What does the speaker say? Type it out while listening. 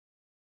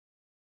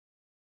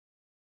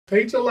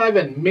Page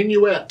 11,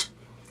 Minuet.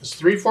 It's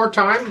 3/4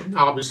 time.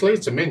 Obviously,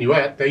 it's a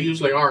minuet. They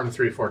usually are in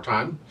 3/4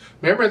 time.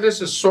 Remember, this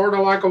is sort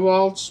of like a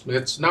waltz.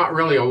 It's not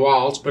really a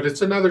waltz, but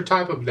it's another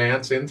type of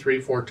dance in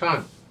 3/4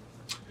 time.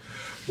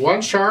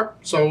 1 sharp,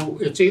 so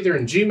it's either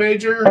in G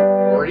major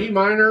or E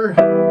minor.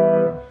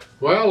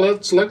 Well,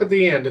 let's look at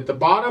the end. At the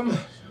bottom,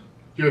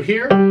 you're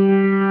here.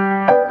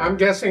 I'm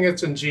guessing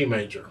it's in G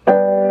major.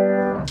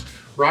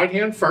 Right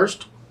hand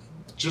first.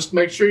 Just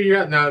make sure you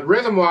got, now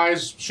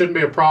rhythm-wise shouldn't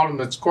be a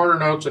problem. It's quarter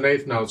notes and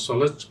eighth notes, so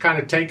let's kind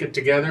of take it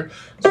together.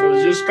 So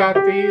you just got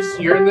these,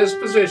 you're in this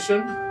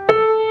position.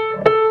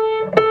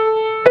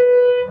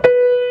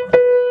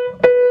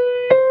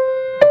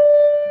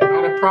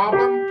 Not a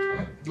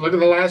problem. Look at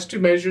the last 2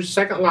 measures.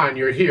 Second line,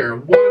 you're here.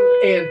 1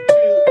 and 2,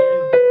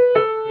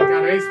 you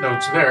got eighth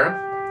notes there.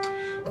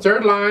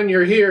 Third line,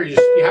 you're here. You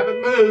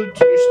haven't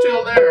moved, you're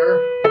still there.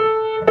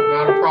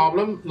 Not a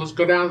problem. Let's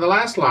go down to the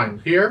last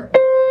line. Here.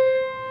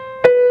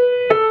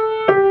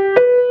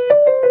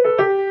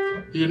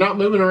 You're not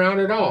moving around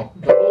at all.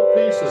 The whole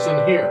piece is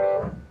in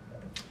here.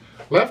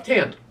 Left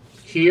hand,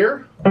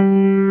 here. So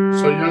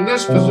you're in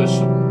this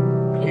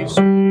position. These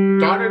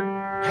dotted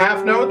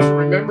half notes.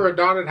 Remember, a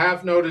dotted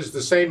half note is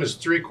the same as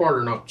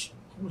 3/4 notes.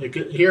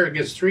 Here it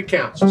gets 3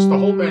 counts. It's the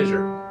whole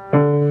measure.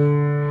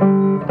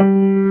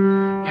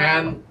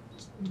 And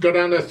go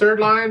down to the third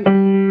line.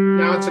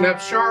 Now it's an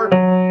F sharp.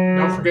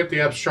 Don't forget the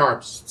F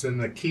sharps. It's in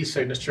the key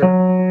signature.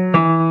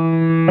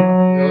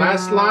 The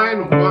last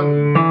line,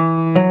 1.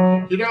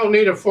 You don't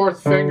need a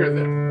 4th finger.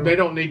 They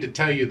don't need to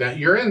tell you that.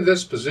 You're in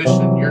this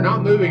position. You're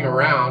not moving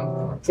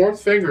around.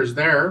 4th finger's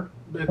there.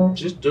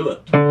 Just do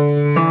it.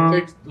 I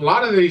think a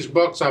lot of these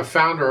books I've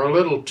found are a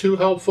little too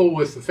helpful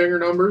with the finger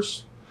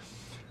numbers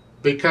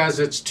because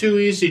it's too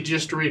easy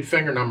just to read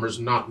finger numbers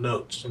and not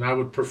notes. And I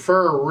would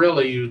prefer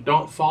really you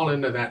don't fall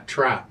into that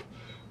trap.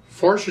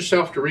 Force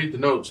yourself to read the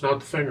notes, not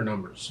the finger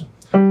numbers.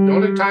 The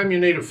only time you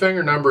need a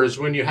finger number is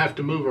when you have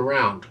to move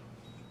around.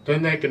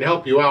 Then they can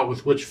help you out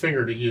with which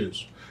finger to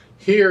use.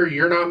 Here,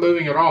 you're not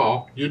moving at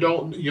all. You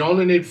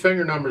only need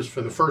finger numbers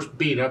for the first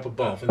beat up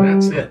above, and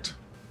that's it.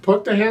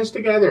 Put the hands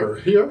together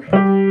here.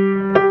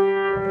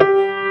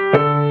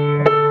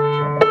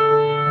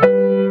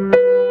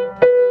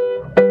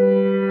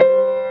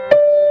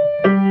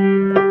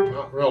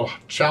 Not real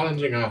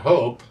challenging, I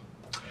hope.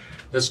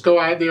 Let's go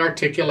add the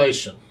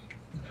articulation.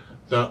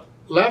 The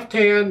left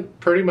hand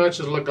pretty much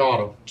is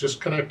legato.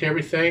 Just connect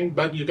everything,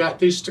 but you got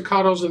these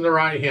staccatos in the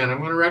right hand. I'm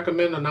going to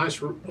recommend a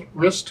nice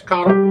wrist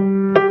staccato.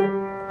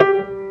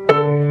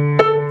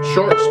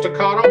 Short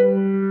staccato.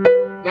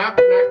 Now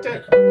connect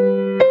it.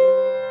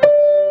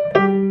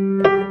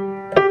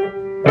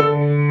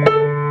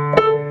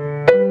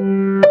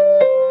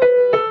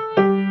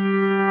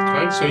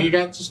 Okay, so you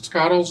got the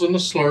staccatos and the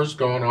slurs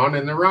going on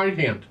in the right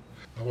hand.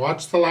 Now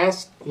watch the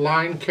last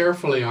line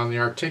carefully on the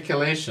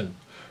articulation.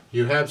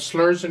 You have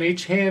slurs in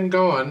each hand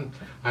going.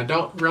 I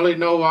don't really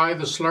know why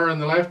the slur in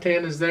the left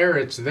hand is there.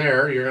 It's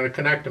there. You're going to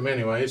connect them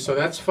anyway, so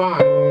that's fine.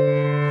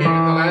 Here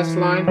in the last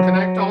line,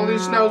 connect all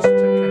these notes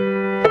together.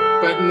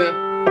 But in that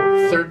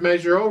 3rd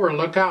measure over,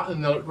 look out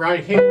in the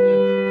right hand.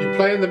 You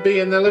play in the B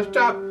and the lift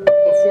up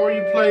before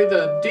you play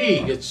the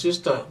D. It's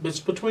just it's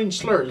between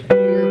slurs.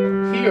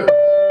 Here.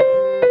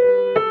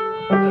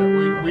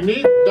 We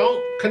need,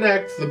 don't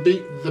connect the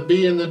B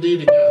and the D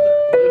together.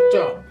 Lift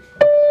up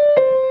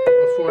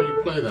before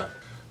you play that.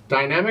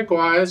 Dynamic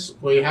wise,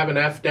 we have an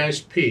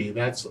F-P.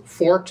 That's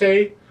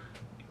forte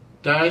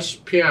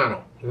dash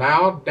piano.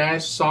 Loud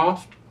dash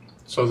soft.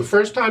 So the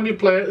first time you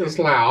play it is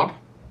loud.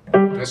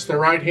 That's the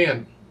right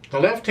hand. The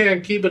left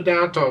hand, keep it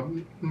down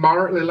to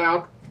moderately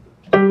loud.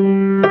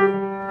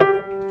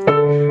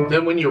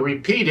 Then when you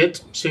repeat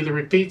it, see the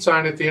repeat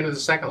sign at the end of the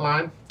second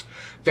line?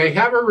 They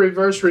have a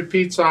reverse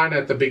repeat sign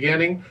at the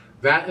beginning.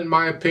 That, in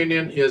my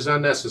opinion, is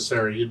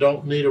unnecessary. You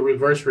don't need a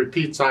reverse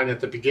repeat sign at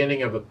the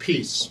beginning of a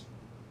piece.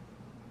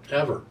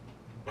 Ever.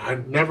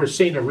 I've never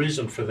seen a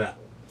reason for that.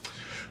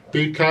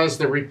 Because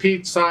the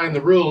repeat sign,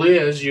 the rule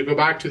is you go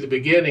back to the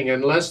beginning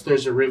unless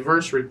there's a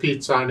reverse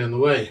repeat sign in the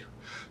way.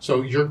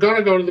 So you're going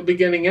to go to the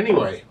beginning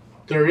anyway.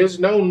 There is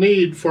no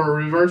need for a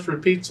reverse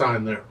repeat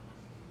sign there,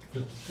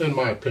 in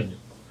my opinion.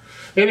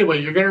 Anyway,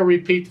 you're going to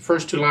repeat the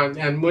first 2 lines,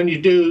 and when you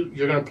do,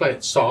 you're going to play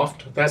it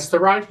soft. That's the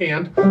right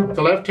hand.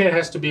 The left hand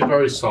has to be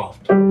very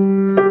soft.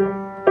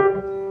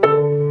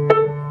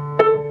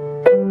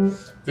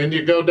 Then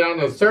you go down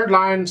to the 3rd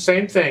line,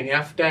 same thing,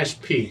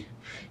 F-P.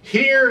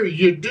 Here,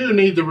 you do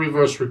need the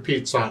reverse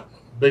repeat sign,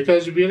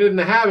 because if you didn't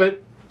have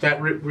it,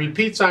 that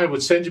repeat sign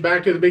would send you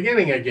back to the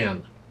beginning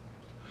again.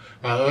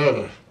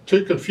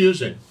 Too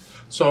confusing.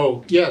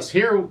 So yes,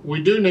 here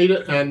we do need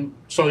it, and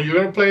so you're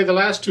going to play the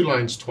last 2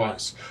 lines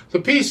twice. The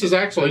piece is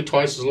actually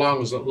twice as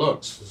long as it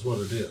looks, is what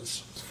it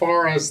is. As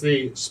far as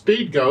the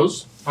speed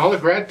goes,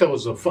 allegretto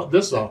is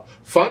this is a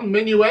fun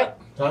minuet.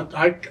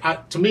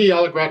 To me,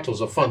 allegretto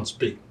is a fun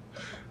speed.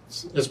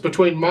 It's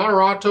between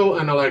moderato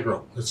and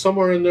allegro. It's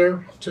somewhere in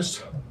there.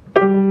 Just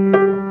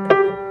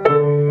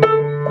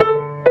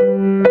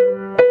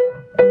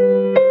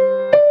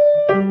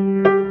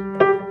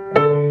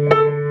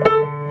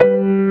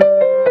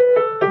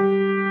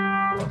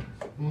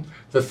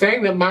The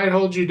thing that might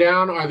hold you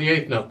down are the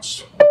eighth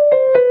notes.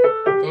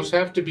 Those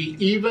have to be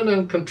even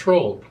and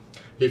controlled.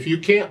 If you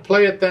can't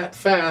play it that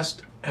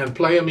fast and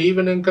play them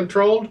even and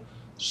controlled,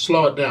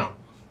 slow it down.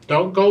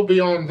 Don't go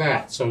beyond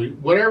that. So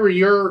whatever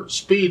your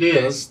speed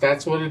is,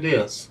 that's what it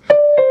is.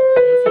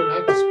 If you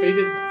have to speed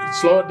it,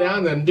 slow it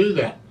down, then do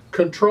that.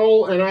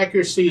 Control and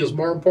accuracy is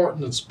more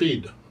important than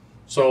speed.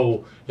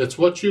 So it's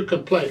what you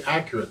can play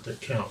accurate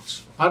that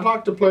counts. I'd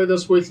like to play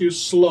this with you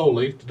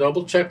slowly to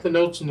double check the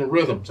notes and the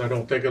rhythms. I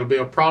don't think it'll be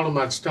a problem.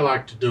 I'd still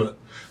like to do it.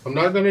 I'm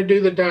not going to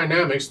do the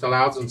dynamics, the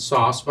louds and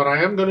softs, but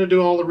I am going to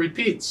do all the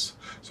repeats.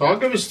 So I'll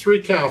give us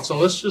 3 counts, so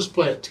let's just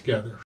play it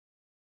together.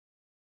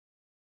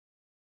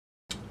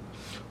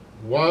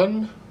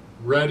 1,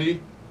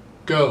 ready,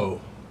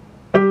 go.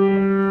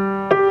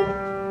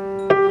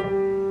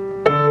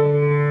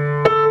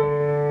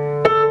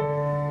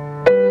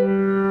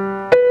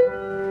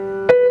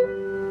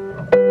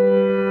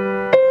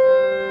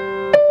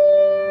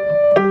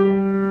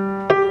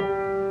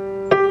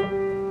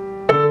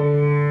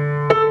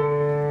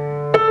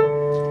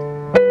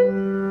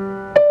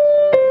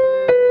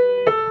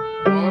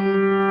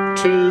 1,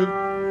 2,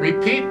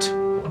 repeat.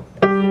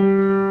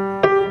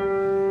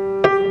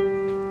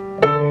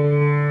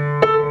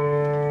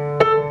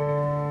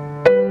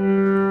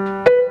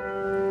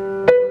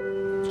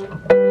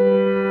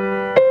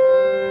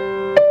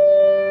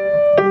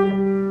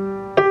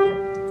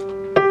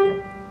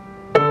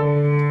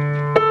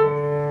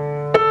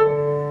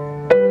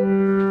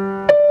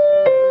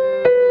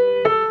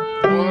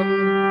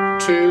 1,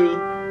 2,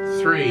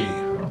 3.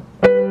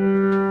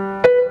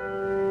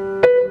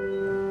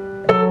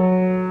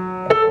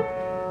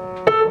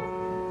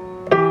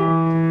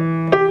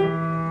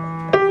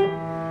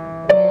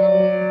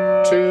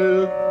 1,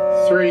 2,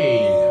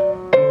 3.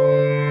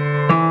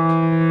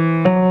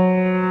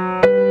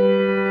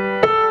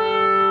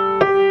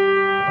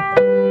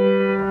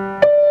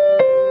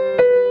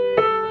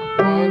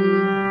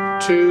 1,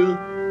 2,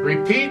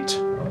 repeat.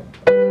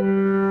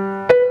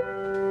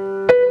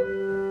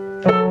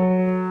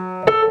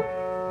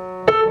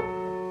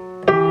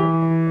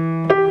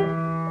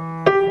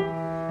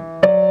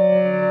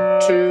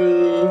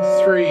 2,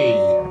 3.